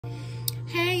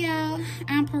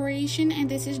I'm Parisian, and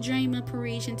this is Dreamer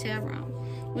Parisian Tarot.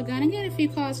 We're going to get a few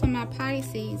cards from my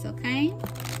Pisces, okay?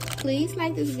 Please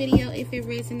like this video if it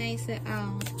resonates at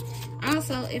all.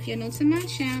 Also, if you're new to my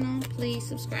channel, please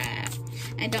subscribe.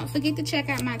 And don't forget to check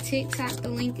out my TikTok. The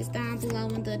link is down below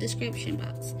in the description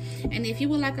box. And if you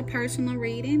would like a personal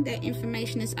reading, that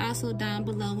information is also down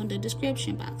below in the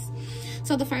description box.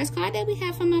 So the first card that we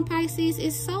have from my Pisces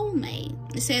is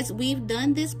Soulmate. It says, we've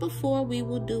done this before, we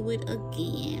will do it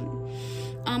again.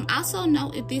 Also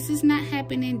note, if this is not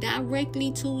happening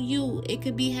directly to you, it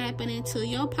could be happening to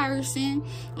your person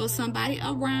or somebody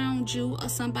around you or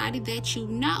somebody that you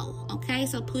know, okay?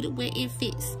 So put it where it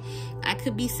fits. I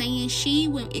could be saying she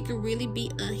when it could really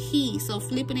be a he. So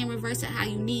flip it and reverse it how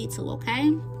you need to,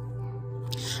 okay?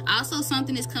 Also,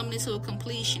 something is coming into a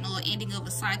completion or ending of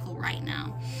a cycle right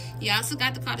now. You also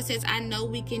got the card that says, I know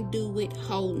we can do it,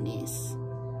 wholeness.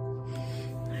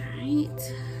 All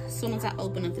right. As soon as I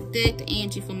open up the deck, the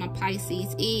energy for my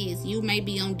Pisces is you may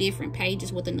be on different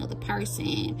pages with another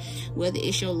person, whether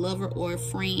it's your lover or a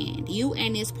friend. You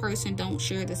and this person don't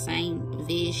share the same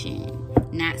vision,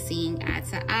 not seeing eye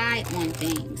to eye on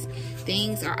things.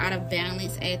 Things are out of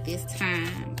balance at this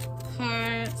time.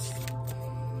 Cards.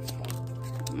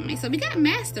 Alright, so we got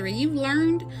mastery. You've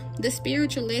learned the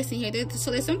spiritual lesson here.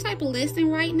 So there's some type of lesson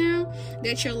right now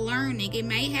that you're learning. It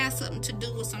may have something to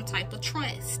do with some type of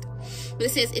trust. But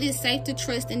it says it is safe to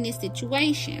trust in this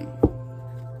situation.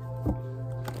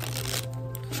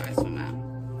 Cards from my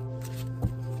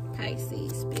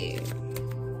Pisces spirit.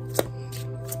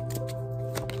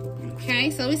 Okay,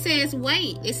 so it says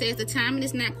wait. It says the timing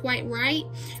is not quite right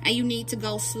and you need to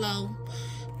go slow.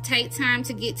 Take time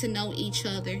to get to know each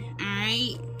other, all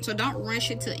right? So don't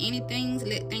rush into anything.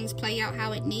 Let things play out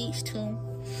how it needs to.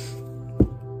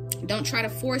 Don't try to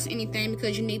force anything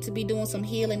because you need to be doing some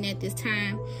healing at this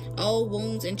time. Old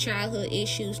wounds and childhood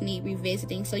issues need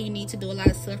revisiting, so you need to do a lot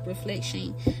of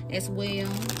self-reflection as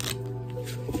well.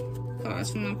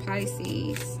 Cards from my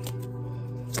Pisces.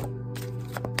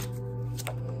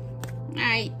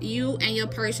 Alright, you and your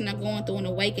person are going through an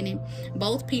awakening.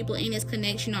 Both people in this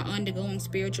connection are undergoing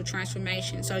spiritual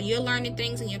transformation. So you're learning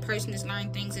things and your person is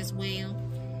learning things as well.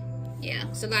 Yeah,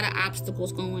 it's a lot of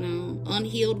obstacles going on.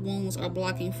 Unhealed wounds are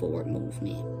blocking forward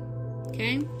movement.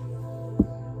 Okay?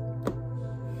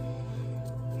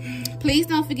 Please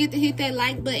don't forget to hit that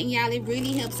like button, y'all. It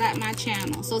really helps out my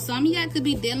channel. So some of y'all could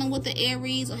be dealing with the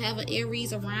Aries or have an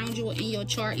Aries around you or in your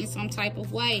chart in some type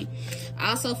of way.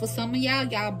 Also, for some of y'all,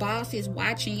 y'all boss is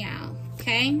watching y'all.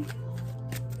 Okay?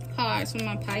 Cards from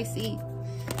my Pisces.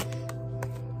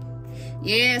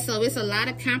 Yeah, so it's a lot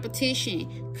of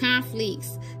competition,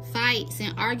 conflicts, fights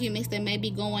and arguments that may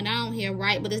be going on here,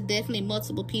 right? But there's definitely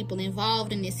multiple people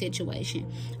involved in this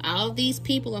situation. All of these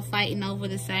people are fighting over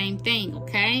the same thing,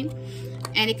 okay?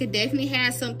 And it could definitely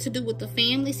have something to do with the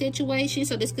family situation.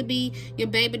 So this could be your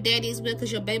baby daddy as well,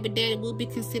 because your baby daddy will be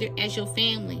considered as your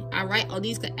family, all right? Or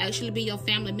these could actually be your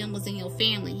family members in your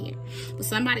family here. But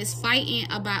somebody's fighting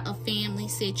about a family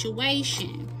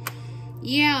situation.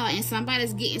 Yeah, and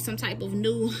somebody's getting some type of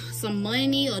some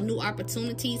money or new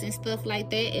opportunities and stuff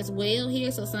like that as well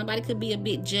here. So somebody could be a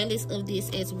bit jealous of this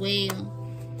as well.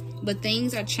 But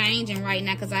things are changing right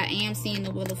now because I am seeing the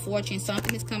Wheel of Fortune.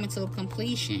 Something is coming to a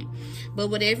completion.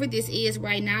 But whatever this is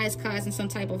right now is causing some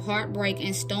type of heartbreak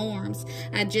and storms.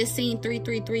 I just seen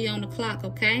 333 on the clock,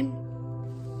 okay?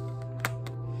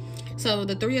 So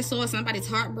the Three of Swords, somebody's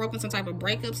heartbroken, some type of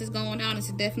breakups is going on.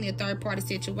 It's definitely a third-party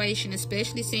situation,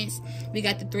 especially since we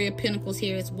got the Three of Pentacles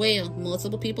here as well.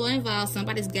 Multiple people are involved.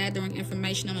 Somebody's gathering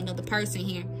information on another person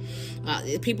here.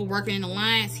 People working in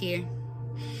alliance here.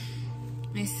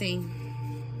 Let's see.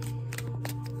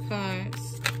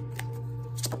 Cards.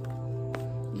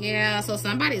 Yeah, so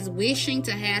somebody's wishing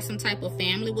to have some type of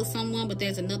family with someone, but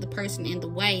there's another person in the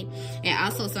way. And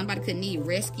also somebody could need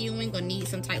rescuing or need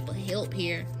some type of help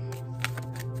here.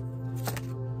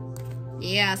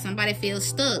 Yeah, somebody feels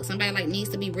stuck. Somebody like needs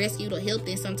to be rescued or helped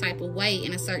in some type of way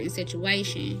in a certain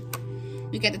situation.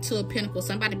 We got the Two of Pentacles.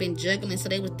 Somebody been juggling, so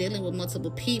they was dealing with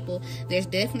multiple people. There's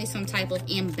definitely some type of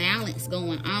imbalance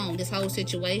going on. This whole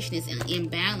situation is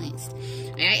imbalanced.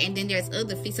 Right? And then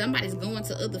there's somebody's going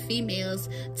to other females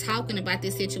talking about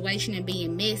this situation and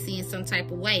being messy in some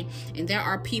type of way. And there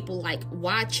are people like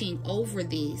watching over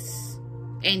this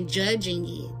and judging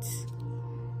it.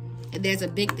 There's a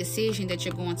big decision that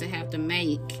you're going to have to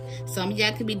make. Some of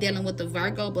y'all could be dealing with the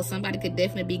Virgo, but somebody could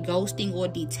definitely be ghosting or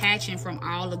detaching from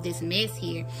all of this mess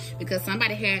here, because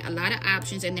somebody had a lot of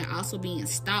options and they're also being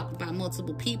stalked by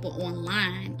multiple people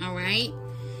online, all right?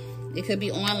 It could be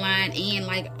online and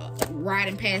like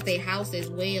riding past their house as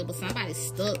well, but somebody's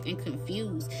stuck and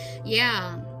confused.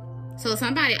 Yeah. So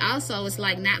somebody also is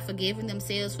like not forgiving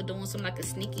themselves for doing some like a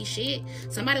sneaky shit.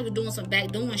 Somebody was doing some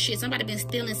backdoing shit. Somebody been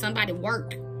stealing somebody's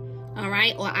work, all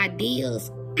right, or ideas,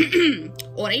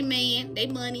 or they man, they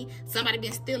money. Somebody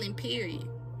been stealing, period.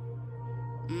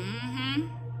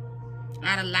 A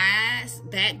lot of lies,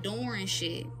 backdooring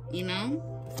shit, you know.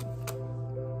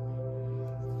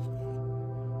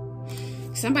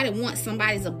 Somebody wants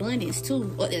somebody's abundance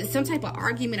too, or some type of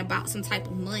argument about some type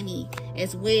of money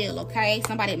as well, okay?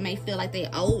 Somebody may feel like they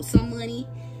owed some money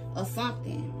or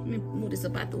something. Let me move this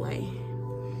up out the way.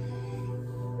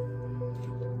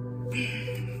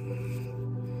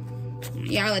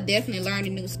 Y'all are definitely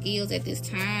learning new skills at this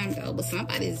time, though, but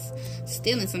somebody's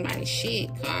stealing somebody's shit.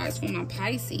 Cards from my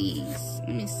Pisces.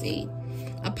 Let me see.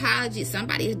 Apology.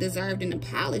 Somebody deserved an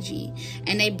apology,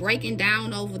 and they breaking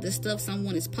down over the stuff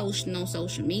someone is posting on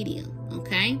social media,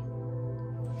 okay?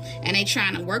 And they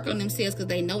trying to work on themselves because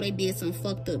they know they did some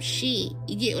fucked up shit.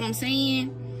 You get what I'm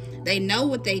saying? They know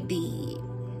what they did,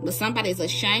 but somebody's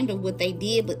ashamed of what they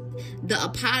did, but the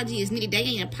apology is needed. They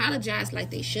ain't apologized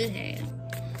like they should have.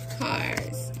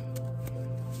 Cards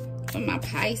from my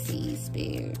Pisces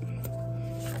spirit.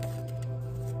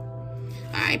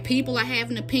 Alright, people are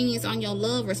having opinions on your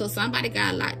lover. So somebody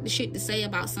got a lot of shit to say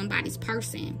about somebody's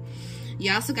person.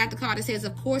 You also got the card that says,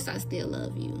 of course I still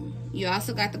love you. You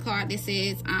also got the card that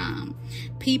says,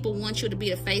 people want you to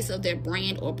be a face of their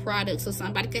brand or product. So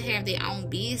somebody could have their own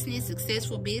business,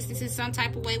 successful business in some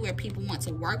type of way where people want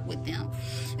to work with them.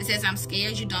 It says, I'm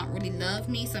scared you don't really love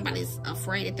me. Somebody's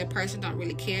afraid that their person don't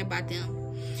really care about them.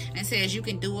 And says you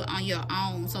can do it on your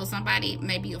own. So somebody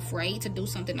may be afraid to do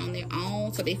something on their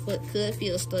own, so they could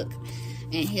feel stuck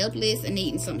and helpless and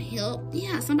needing some help.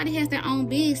 Yeah, somebody has their own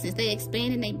business. They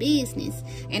expanding their business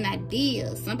and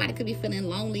ideas. Somebody could be feeling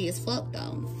lonely as fuck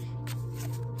though.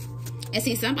 And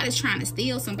see, somebody's trying to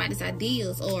steal somebody's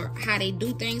ideas or how they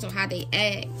do things or how they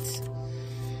act.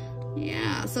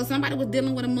 Yeah, so somebody was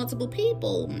dealing with multiple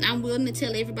people. I'm willing to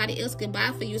tell everybody else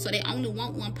goodbye for you, so they only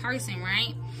want one person,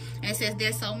 right? And it says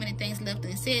there's so many things left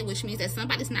unsaid, which means that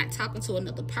somebody's not talking to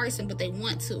another person, but they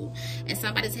want to. And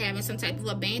somebody's having some type of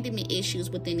abandonment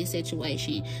issues within this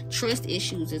situation. Trust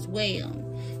issues as well.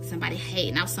 Somebody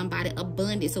hating out somebody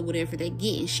abundance or whatever they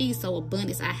get. And she's so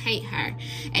abundance, I hate her.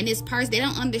 And this person, they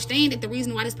don't understand that the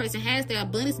reason why this person has their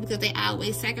abundance is because they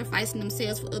always sacrificing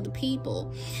themselves for other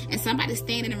people. And somebody's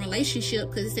staying in a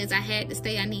relationship because it says, I had to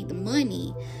stay, I need the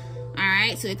money.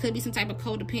 Alright, so it could be some type of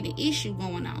codependent issue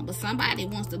going on. But somebody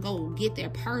wants to go get their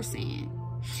person.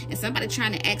 And somebody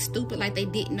trying to act stupid like they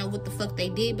didn't know what the fuck they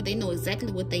did, but they know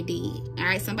exactly what they did.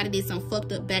 Alright, somebody did some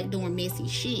fucked up backdoor messy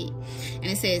shit. And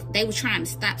it says they were trying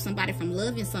to stop somebody from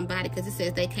loving somebody because it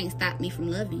says they can't stop me from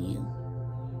loving you.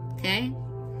 Okay?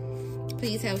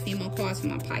 Please have a few more cards for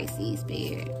my Pisces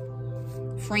spirit.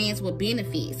 Friends with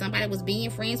benefits. Somebody was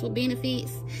being friends with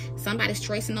benefits. Somebody's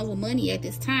tracing over money at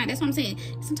this time. That's what I'm saying.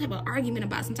 Some type of argument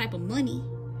about some type of money,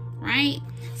 right?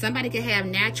 Somebody could have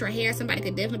natural hair. Somebody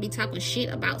could definitely be talking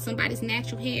shit about somebody's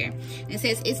natural hair. And it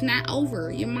says it's not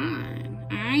over your mind.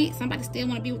 All right, somebody still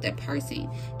want to be with that person.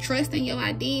 Trust in your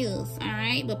ideas. All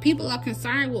right, but people are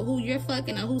concerned with who you're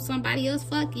fucking or who somebody else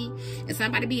fucking, and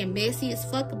somebody being messy as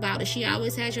fuck about it. She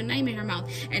always has your name in her mouth,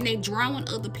 and they drawing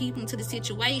other people into the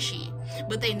situation,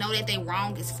 but they know that they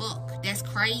wrong as fuck. That's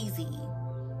crazy.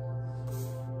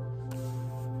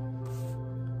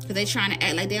 Because they trying to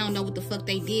act like they don't know what the fuck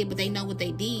they did, but they know what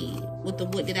they did with the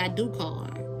what did I do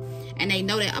card. And they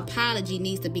know that apology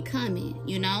needs to be coming,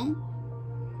 you know?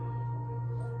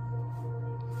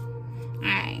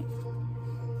 Alright.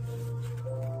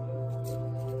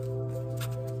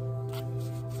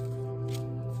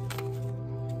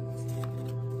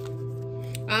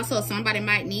 Also, somebody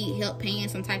might need help paying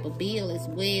some type of bill as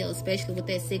well, especially with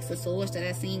that Six of Swords that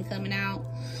I seen coming out.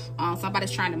 Somebody's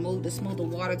trying to move to smoother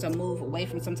water to move away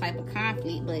from some type of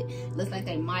conflict, but looks like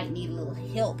they might need a little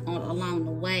help along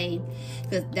the way,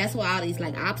 because that's where all these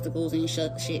like obstacles and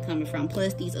shit coming from.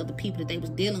 Plus, these other people that they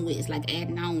was dealing with is like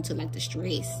adding on to like the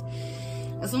stress.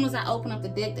 As soon as I open up the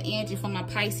deck, the energy for my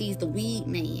Pisces, the weed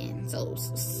man. So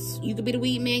you could be the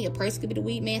weed man, your person could be the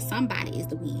weed man, somebody is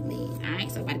the weed man. All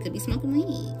right, somebody could be smoking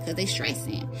weed because they're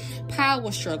stressing.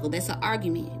 Power struggle, that's an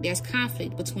argument. There's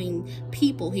conflict between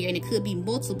people here, and it could be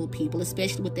multiple people,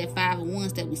 especially with that 5 of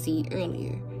Wands that we seen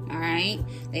earlier. All right,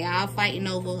 they all fighting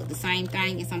over the same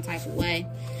thing in some type of way.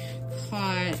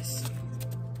 Cards,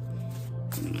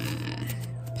 my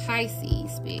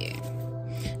Pisces spirit.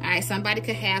 Alright, somebody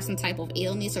could have some type of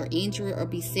illness or injury or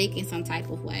be sick in some type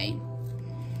of way.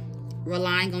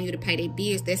 Relying on you to pay their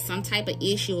bills. There's some type of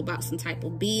issue about some type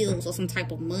of bills or some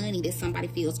type of money that somebody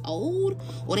feels owed,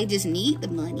 or they just need the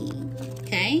money.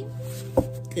 Okay?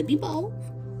 Could be both.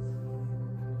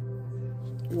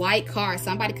 White car.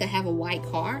 Somebody could have a white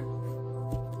car.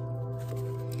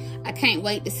 I can't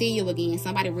wait to see you again.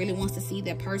 Somebody really wants to see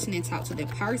that person and talk to their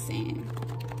person.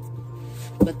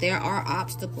 But there are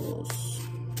obstacles.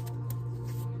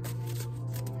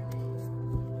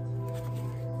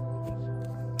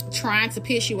 Trying to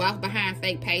piss you off behind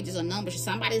fake pages or numbers.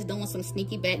 Somebody's doing some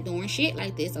sneaky backdooring shit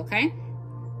like this, okay?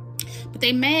 But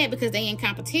they mad because they in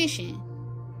competition.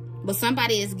 But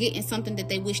somebody is getting something that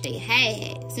they wish they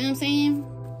had. See what I'm saying?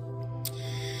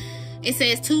 It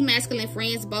says 2 masculine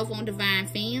friends, both on divine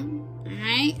femme.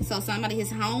 Alright? So somebody,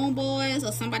 his homeboys,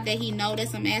 or somebody that he know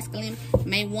that's a masculine,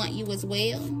 may want you as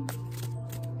well.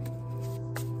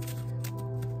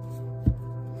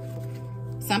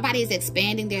 Somebody is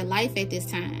expanding their life at this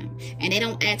time. And they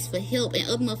don't ask for help. And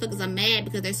other motherfuckers are mad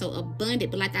because they're so abundant.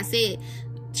 But like I said,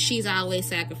 she's always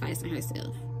sacrificing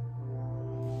herself.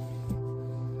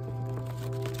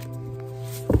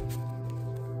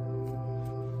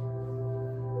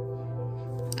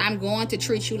 I'm going to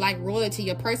treat you like royalty.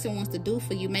 Your person wants to do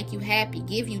for you, make you happy,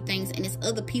 give you things, and it's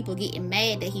other people getting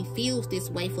mad that he feels this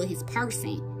way for his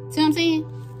person. See what I'm saying?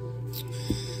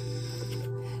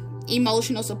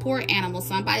 Emotional support animal.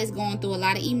 Somebody's going through a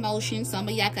lot of emotions. Some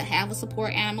of y'all could have a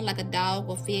support animal like a dog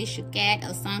or fish or cat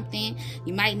or something.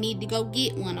 You might need to go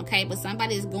get one, okay? But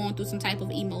somebody is going through some type of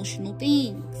emotional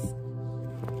things.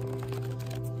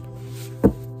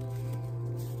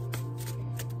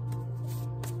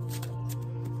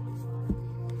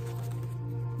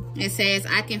 It says,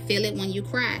 I can feel it when you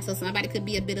cry. So somebody could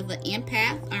be a bit of an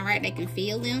empath, all right? They can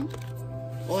feel them.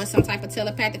 Or some type of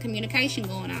telepathic communication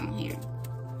going on here.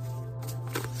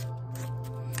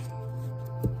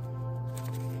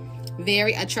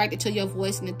 Very attracted to your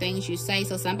voice and the things you say.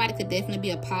 So somebody could definitely be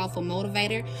a powerful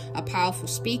motivator, a powerful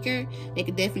speaker. They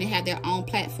could definitely have their own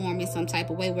platform in some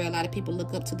type of way where a lot of people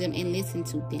look up to them and listen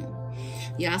to them.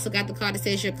 You also got the card that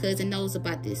says your cousin knows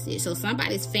about this shit. So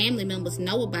somebody's family members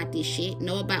know about this shit,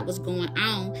 know about what's going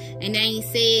on, and they ain't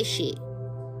said shit.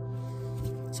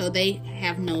 So they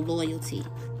have no loyalty.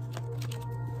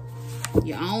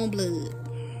 Your own blood.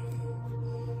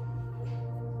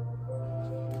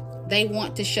 They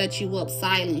want to shut you up,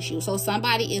 silence you. So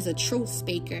somebody is a truth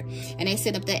speaker and they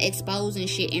sit up there exposing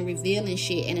shit and revealing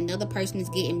shit, and another person is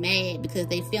getting mad because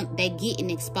they feel they getting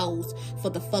exposed for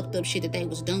the fucked up shit that they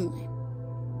was doing.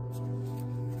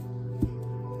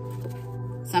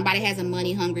 Somebody has a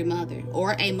money hungry mother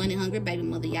or a money hungry baby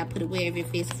mother. Y'all put it wherever it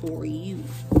fits for you.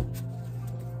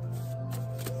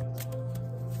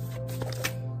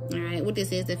 All right, what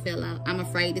this is that fell out. I'm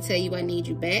afraid to tell you I need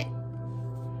you back.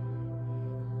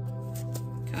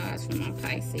 Cards from my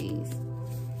Pisces.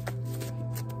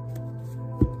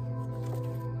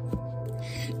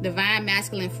 Divine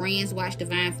masculine friends watch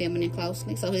divine feminine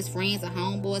closely. So his friends or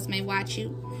homeboys may watch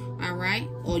you. All right?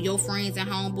 Or your friends and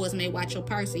homeboys may watch your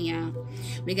person, y'all.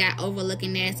 We got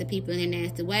overlooking nasty people in their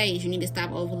nasty ways. You need to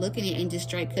stop overlooking it and just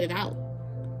straight cut it out.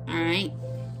 All right?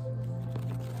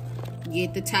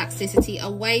 Get the toxicity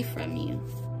away from you.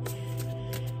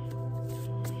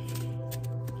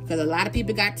 Because a lot of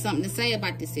people got something to say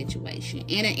about this situation.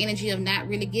 And an energy of not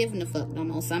really giving a fuck no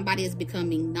more. Somebody is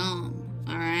becoming numb.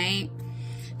 All right?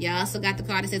 You also got the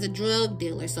card that says a drug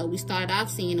dealer. So we started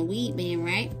off seeing a weed man,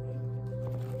 right?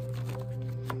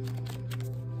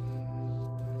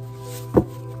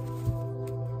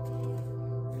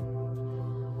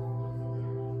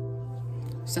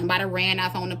 Somebody ran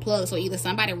off on the plug. So either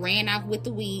somebody ran off with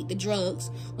the weed, the drugs,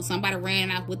 or somebody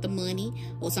ran off with the money,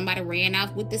 or somebody ran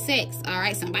off with the sex. All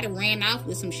right? Somebody ran off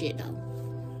with some shit, though.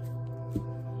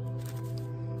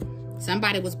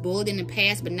 Somebody was bullied in the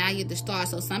past, but now you're the star.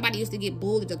 So somebody used to get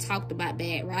bullied or talked about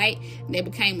bad, right? And they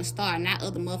became a star. Now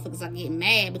other motherfuckers are getting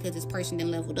mad because this person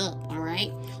done leveled up, all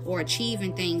right? Or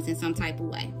achieving things in some type of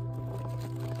way.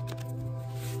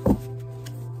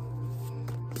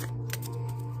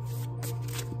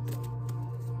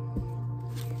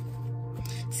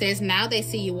 Says now they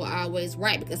see you were always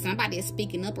right, because somebody is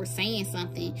speaking up or saying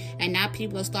something, and now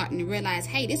people are starting to realize,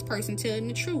 hey, this person telling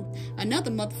the truth. Another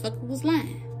motherfucker was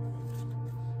lying.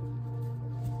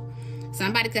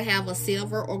 Somebody could have a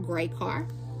silver or gray car.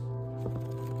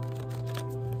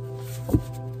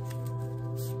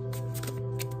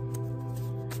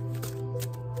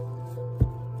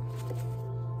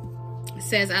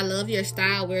 Says, I love your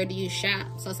style. Where do you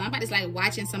shop? So somebody's like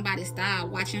watching somebody's style,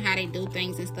 watching how they do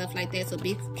things and stuff like that. So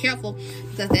be careful,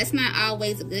 because that's not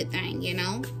always a good thing, you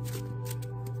know?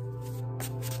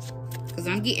 Because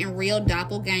I'm getting real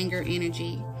doppelganger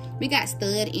energy. We got stud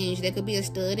energy. There could be a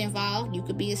stud involved. You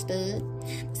could be a stud.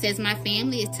 It says my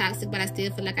family is toxic, but I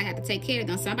still feel like I have to take care of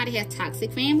them. Somebody has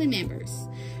toxic family members.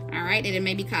 All right, that it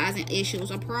may be causing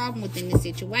issues or problem within the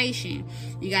situation.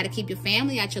 You got to keep your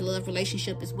family out your love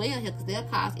relationship as well here, because they'll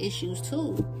cause issues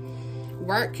too.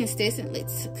 Work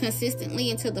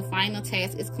consistently until the final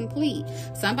task is complete.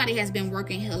 Somebody has been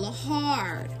working hella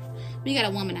hard. We got a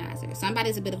womanizer.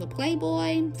 Somebody's a bit of a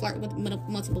playboy, flirt with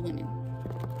multiple women.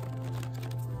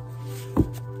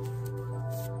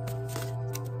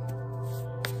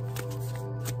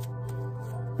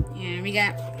 And we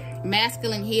got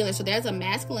masculine healer. So there's a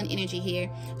masculine energy here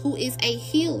who is a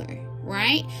healer,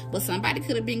 right? But somebody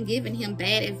could have been giving him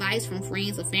bad advice from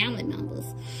friends or family members.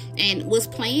 And what's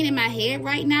playing in my head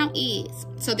right now is,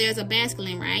 so there's a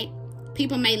masculine, right?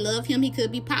 People may love him. He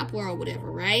could be popular or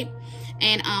whatever, right?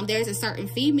 And there's a certain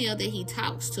female that he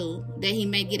talks to that he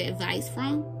may get advice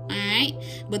from, all right?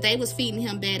 But they was feeding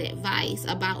him bad advice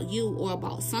about you or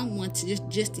about someone to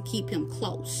just to keep him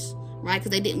close, right?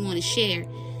 Because they didn't want to share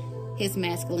his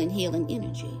masculine healing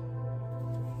energy.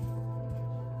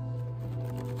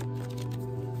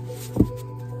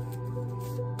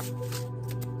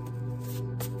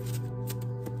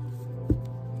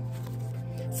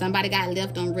 Somebody got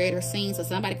left on red or seen, so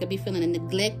somebody could be feeling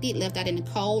neglected, left out in the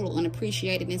cold, or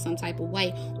unappreciated in some type of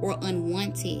way, or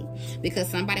unwanted because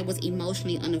somebody was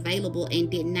emotionally unavailable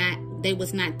and they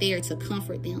was not there to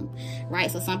comfort them, right?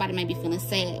 So somebody may be feeling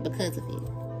sad because of it.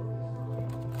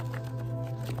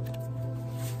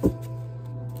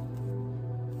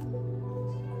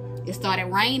 It started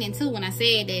raining too when I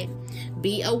said that.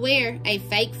 Be aware, a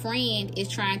fake friend is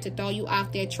trying to throw you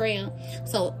off their trail.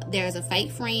 So there's a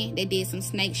fake friend that did some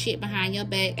snake shit behind your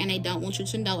back and they don't want you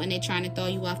to know, and they're trying to throw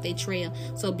you off their trail.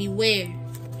 So beware.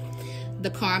 The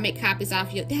karmic copies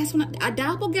off your, that's what a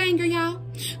doppelganger, y'all.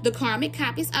 The karmic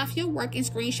copies off your work and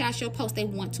screenshots your post. They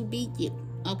want to be you,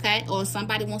 okay? Or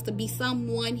somebody wants to be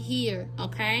someone here,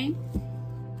 okay?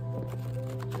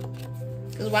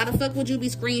 Because why the fuck would you be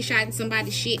screenshotting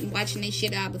somebody's shit and watching their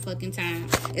shit all the fucking time?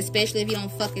 Especially if you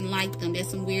don't fucking like them.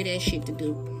 That's some weird ass shit to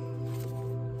do.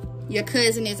 Your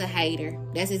cousin is a hater.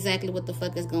 That's exactly what the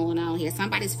fuck is going on here.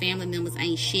 Somebody's family members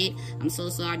ain't shit. I'm so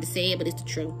sorry to say it, but it's the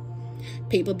truth.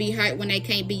 People be hurt when they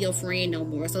can't be your friend no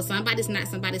more. So somebody's not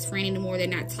somebody's friend anymore. They're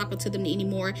not talking to them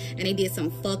anymore. And they did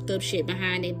some fucked up shit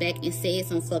behind their back and said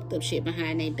some fucked up shit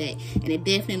behind their back. And it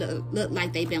definitely looked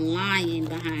like they've been lying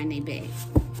behind their back.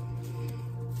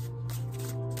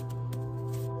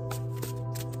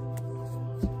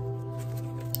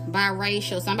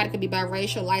 Biracial. Somebody could be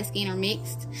biracial, light skin or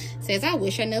mixed. Says, I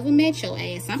wish I never met your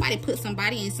ass. Somebody put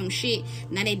somebody in some shit.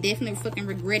 Now they definitely fucking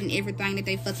regretting everything that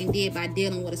they fucking did by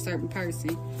dealing with a certain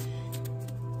person.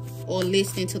 Or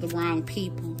listening to the wrong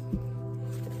people.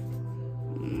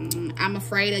 I'm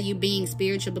afraid of you being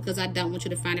spiritual because I don't want you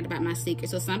to find out about my secret.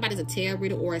 So somebody's a tarot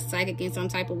reader or a psychic in some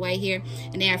type of way here.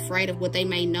 And they're afraid of what they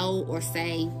may know or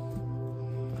say.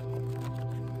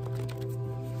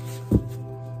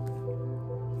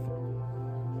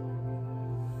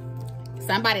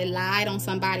 Somebody lied on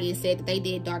somebody and said that they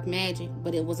did dark magic,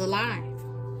 but it was a lie.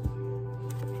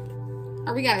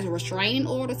 Or we got a restraining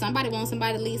order. Somebody wants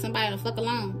somebody to leave somebody the fuck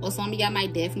alone. Or some of y'all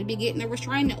might definitely be getting a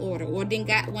restraining order or didn't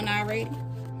got one already.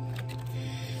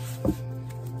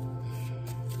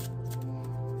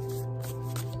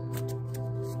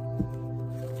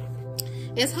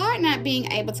 It's hard not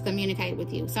being able to communicate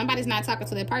with you. Somebody's not talking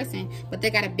to that person, but they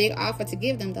got a big offer to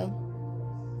give them though.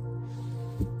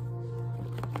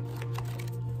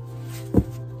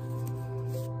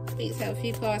 Please have a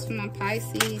few cards from my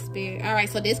Pisces spirit. All right,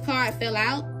 so this card fell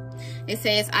out. It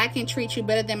says, I can treat you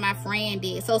better than my friend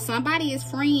did. So somebody's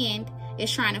friend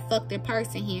is trying to fuck their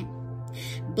person here.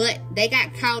 But they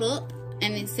got caught up,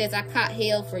 and it says, I caught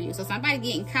hell for you. So somebody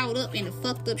getting caught up in the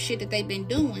fucked up shit that they've been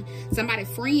doing. Somebody's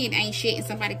friend ain't shit, and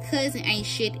somebody's cousin ain't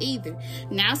shit either.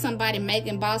 Now somebody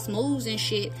making boss moves and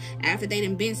shit after they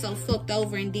done been so fucked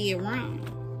over and did wrong.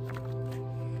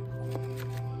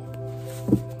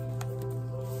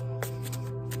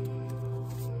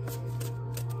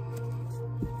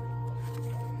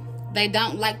 They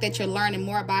don't like that you're learning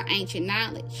more about ancient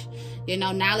knowledge. You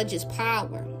know, knowledge is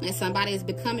power. And somebody is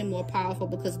becoming more powerful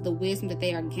because of the wisdom that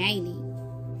they are gaining.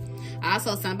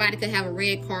 Also, somebody could have a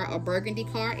red card or burgundy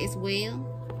card as well.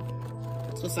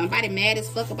 So somebody mad as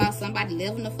fuck about somebody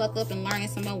living the fuck up and learning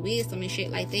some more wisdom and shit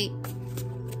like that.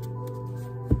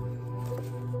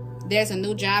 There's a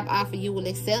new job offer you will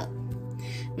accept.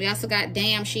 We also got,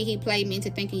 damn shit, he played me into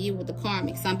thinking you were the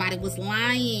karmic. Somebody was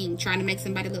lying, trying to make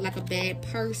somebody look like a bad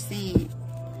person.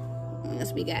 What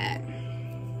else we got?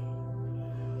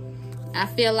 I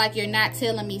feel like you're not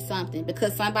telling me something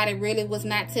because somebody really was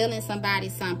not telling somebody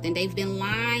something. They've been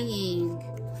lying,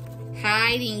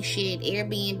 hiding shit.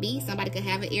 Airbnb. Somebody could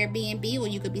have an Airbnb, or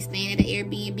you could be staying at an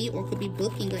Airbnb, or could be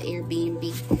booking an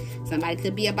Airbnb. Somebody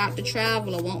could be about to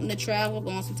travel or wanting to travel, go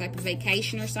on some type of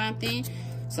vacation or something.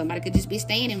 Somebody could just be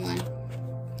staying in one.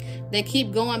 They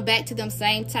keep going back to them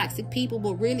same toxic people,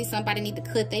 but really somebody need to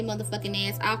cut their motherfucking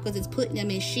ass off because it's putting them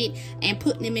in shit and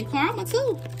putting them in karma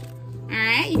too.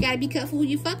 Alright, you gotta be careful who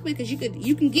you fuck with because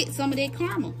you can get some of that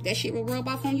karma. That shit will rub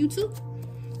off on you too.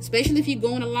 Especially if you're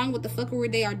going along with the fuckery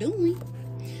they are doing.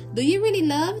 Do you really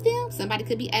love them? Somebody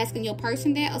could be asking your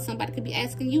person that, or somebody could be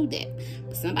asking you that.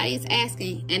 But somebody is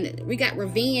asking, and we got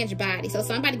revenge body. So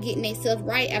somebody getting themselves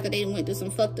right after they went through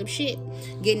some fucked up shit.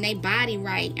 Getting their body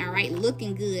right, alright,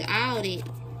 looking good, all that.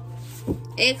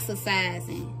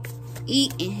 Exercising,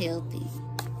 eating healthy.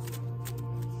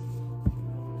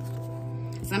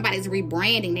 Somebody's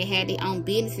rebranding. They had their own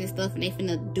business and stuff, and they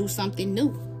finna do something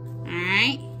new.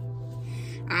 Alright?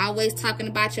 Always talking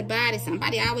about your body.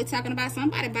 Somebody always talking about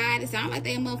somebody's body. Sound like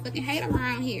they a motherfucking hater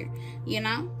around here. You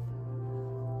know?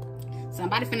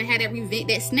 Somebody finna have that revenge,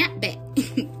 that snapback.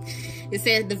 It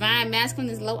says divine masculine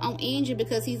is low on energy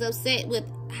because he's upset with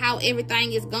how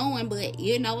everything is going. But,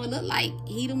 you know, it look like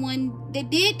he the one that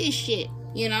did this shit.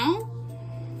 You know?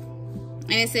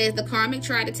 And it says the karmic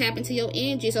tried to tap into your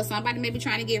energy. So somebody may be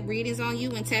trying to get readings on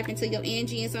you and tap into your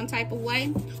energy in some type of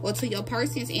way. Or to your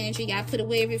person's energy. Y'all put it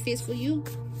wherever it fits for you.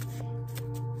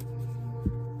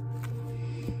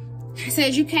 It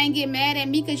says you can't get mad at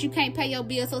me because you can't pay your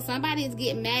bills. So somebody is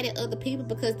getting mad at other people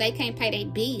because they can't pay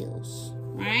their bills.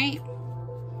 Right?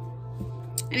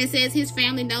 And it says his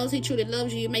family knows he truly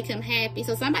loves you. You make him happy.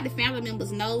 So somebody, family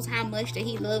members, knows how much that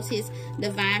he loves his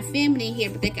divine feminine here.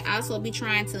 But they could also be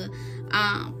trying to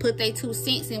put their 2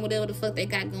 cents in whatever the fuck they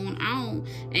got going on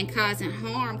and causing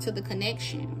harm to the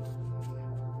connection.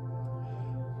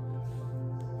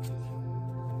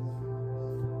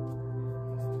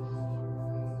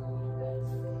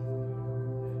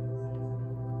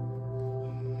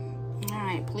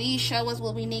 Alright, please show us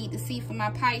what we need to see for my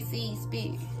Pisces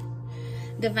spirit.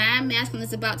 Divine masculine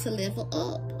is about to level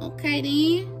up. Okay,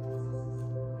 then.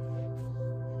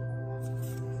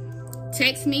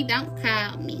 Text me, don't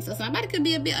call me. So somebody could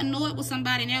be a bit annoyed with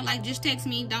somebody and they're like, just text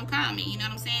me, don't call me. You know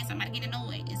what I'm saying? Somebody get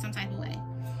annoyed in some type of way.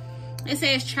 It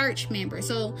says church member.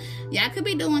 So y'all could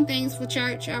be doing things for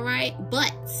church, all right?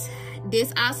 But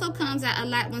this also comes out a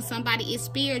lot when somebody is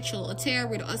spiritual or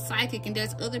tarot or psychic and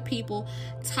there's other people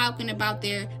talking about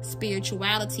their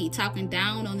spirituality, talking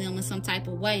down on them in some type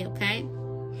of way, okay?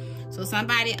 So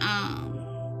somebody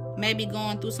may be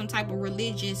going through some type of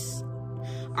religious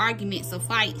arguments or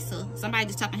fights. So somebody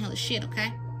just talking hella shit,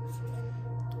 okay?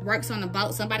 Works on a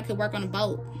boat. Somebody could work on a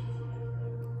boat.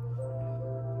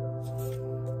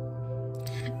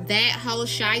 That whole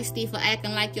shiesty for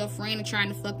acting like your friend and trying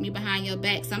to fuck me behind your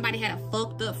back. Somebody had a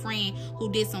fucked up friend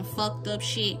who did some fucked up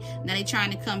shit. Now they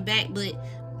trying to come back, but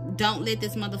don't let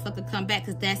this motherfucker come back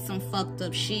because that's some fucked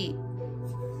up shit.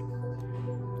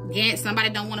 Again, somebody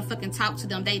don't want to fucking talk to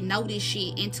them. They know this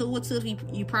shit. Intuitively,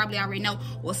 you probably already know.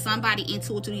 Or somebody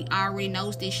intuitively already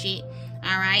knows this shit.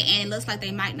 Alright? And it looks like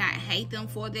they might not hate them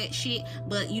for that shit.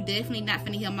 But you definitely not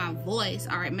finna hear my voice.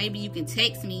 Alright? Maybe you can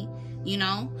text me. You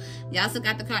know? You also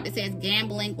got the card that says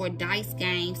gambling or dice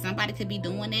game. Somebody could be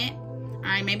doing that.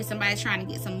 Alright? Maybe somebody's trying to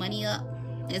get some money up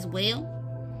as well.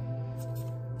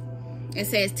 It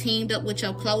says teamed up with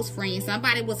your close friend.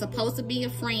 Somebody was supposed to be a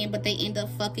friend, but they end up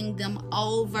fucking them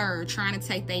over. Trying to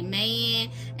take their man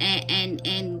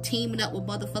and teaming up with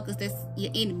motherfuckers that's your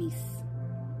enemies.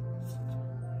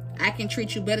 I can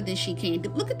treat you better than she can.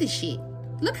 Look at this shit.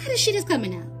 Look how this shit is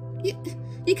coming out.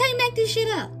 You can't make this shit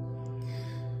up.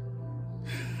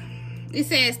 It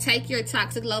says take your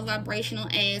toxic low vibrational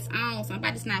ass on.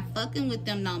 Somebody's not fucking with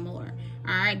them no more.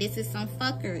 Alright, this is some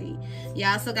fuckery. You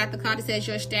also got the card that says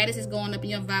your status is going up in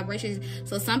your vibrations.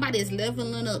 So somebody is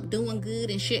leveling up, doing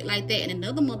good and shit like that. And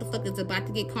another motherfucker is about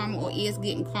to get karma or is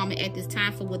getting karma at this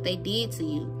time for what they did to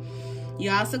you.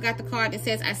 You also got the card that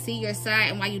says I see your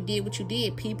side and why you did what you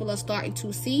did. People are starting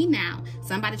to see now.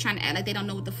 Somebody trying to act like they don't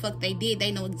know what the fuck they did.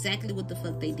 They know exactly what the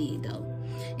fuck they did though.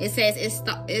 It says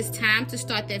it's time to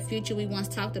start that future we once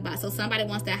talked about. So somebody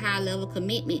wants that high level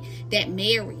commitment, that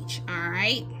marriage,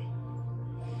 alright?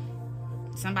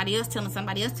 Somebody else telling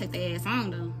somebody else to take their ass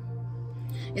on though.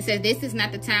 It says this is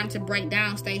not the time to break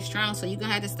down, stay strong. So you're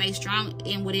gonna have to stay strong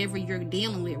in whatever you're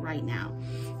dealing with right now.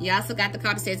 You also got the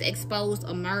card that says exposed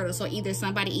or murder. So either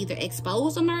somebody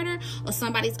exposed a murder or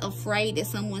somebody's afraid that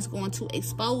someone's going to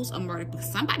expose a murder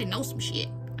because somebody knows some shit.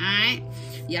 right?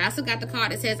 You also got the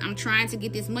card that says, I'm trying to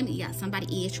get this money. Yeah,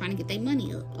 somebody is trying to get their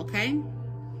money up, okay?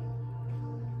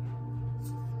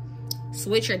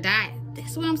 Switch or die.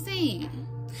 That's what I'm saying.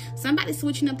 Somebody's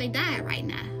switching up their diet right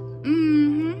now.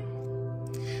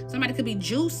 Somebody could be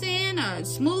juicing or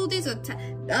smoothies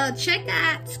or check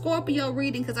out Scorpio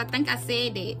reading, because I think I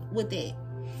said that with that.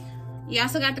 You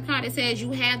also got the card that says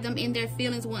you have them in their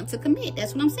feelings, want to commit.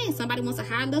 That's what I'm saying. Somebody wants a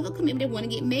high level commitment. They want to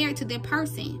get married to their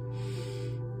person.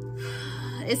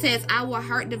 It says, I will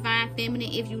hurt divine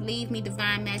feminine if you leave me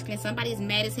divine masculine. Somebody is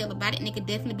mad as hell about it, and it could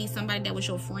definitely be somebody that was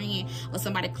your friend or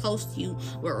somebody close to you.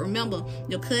 But remember,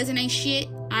 your cousin ain't shit,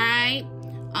 all right?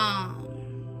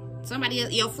 Somebody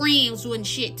else, your friends wasn't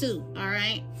shit too, all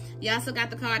right? You also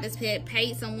got the card that said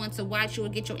pay someone to watch you or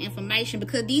get your information,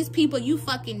 because these people you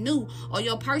fucking knew, or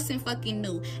your person fucking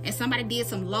knew, and somebody did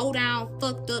some low down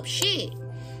fucked up shit.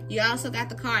 You also got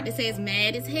the card that says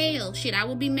mad as hell. Shit, I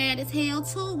would be mad as hell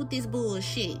too with this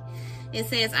bullshit. It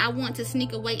says, I want to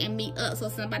sneak away and meet up. So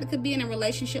somebody could be in a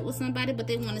relationship with somebody, but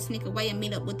they want to sneak away and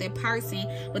meet up with their person.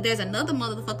 But there's another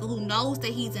motherfucker who knows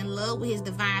that he's in love with his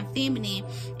divine feminine,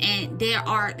 and there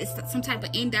are some type of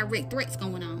indirect threats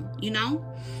going on, you know?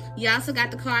 You also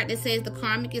got the card that says the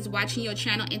karmic is watching your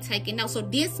channel and taking notes. So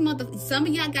this some of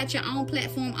y'all got your own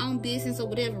platform, own business or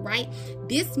whatever, right?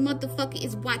 This motherfucker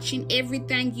is watching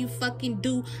everything you fucking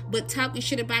do, but talking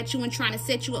shit about you and trying to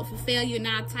set you up for failure and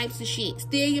all types of shit.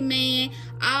 Steal your man,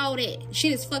 all that.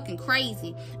 Shit is fucking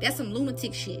crazy. That's some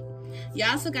lunatic shit. You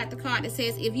also got the card that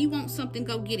says, if you want something,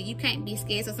 go get it. You can't be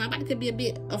scared. So somebody could be a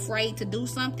bit afraid to do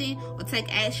something or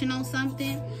take action on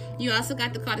something. You also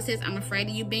got the card that says, I'm afraid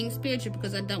of you being spiritual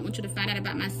because I don't want you to find out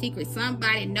about my secret.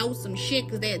 Somebody knows some shit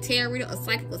because they're a tarot reader or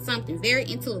psychic or something. Very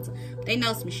intuitive. They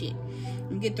know some shit.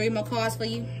 Let me get 3 more cards for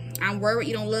you. I'm worried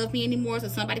you don't love me anymore. So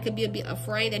somebody could be a bit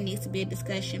afraid. There needs to be a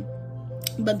discussion.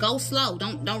 But go slow.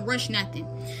 Don't rush nothing.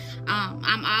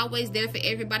 I'm always there for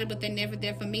everybody, but they're never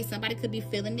there for me. Somebody could be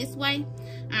feeling this way.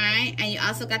 All right. And you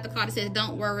also got the card that says,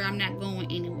 don't worry, I'm not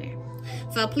going anywhere.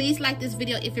 So please like this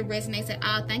video if it resonates at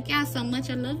all. Thank y'all so much.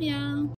 I love y'all.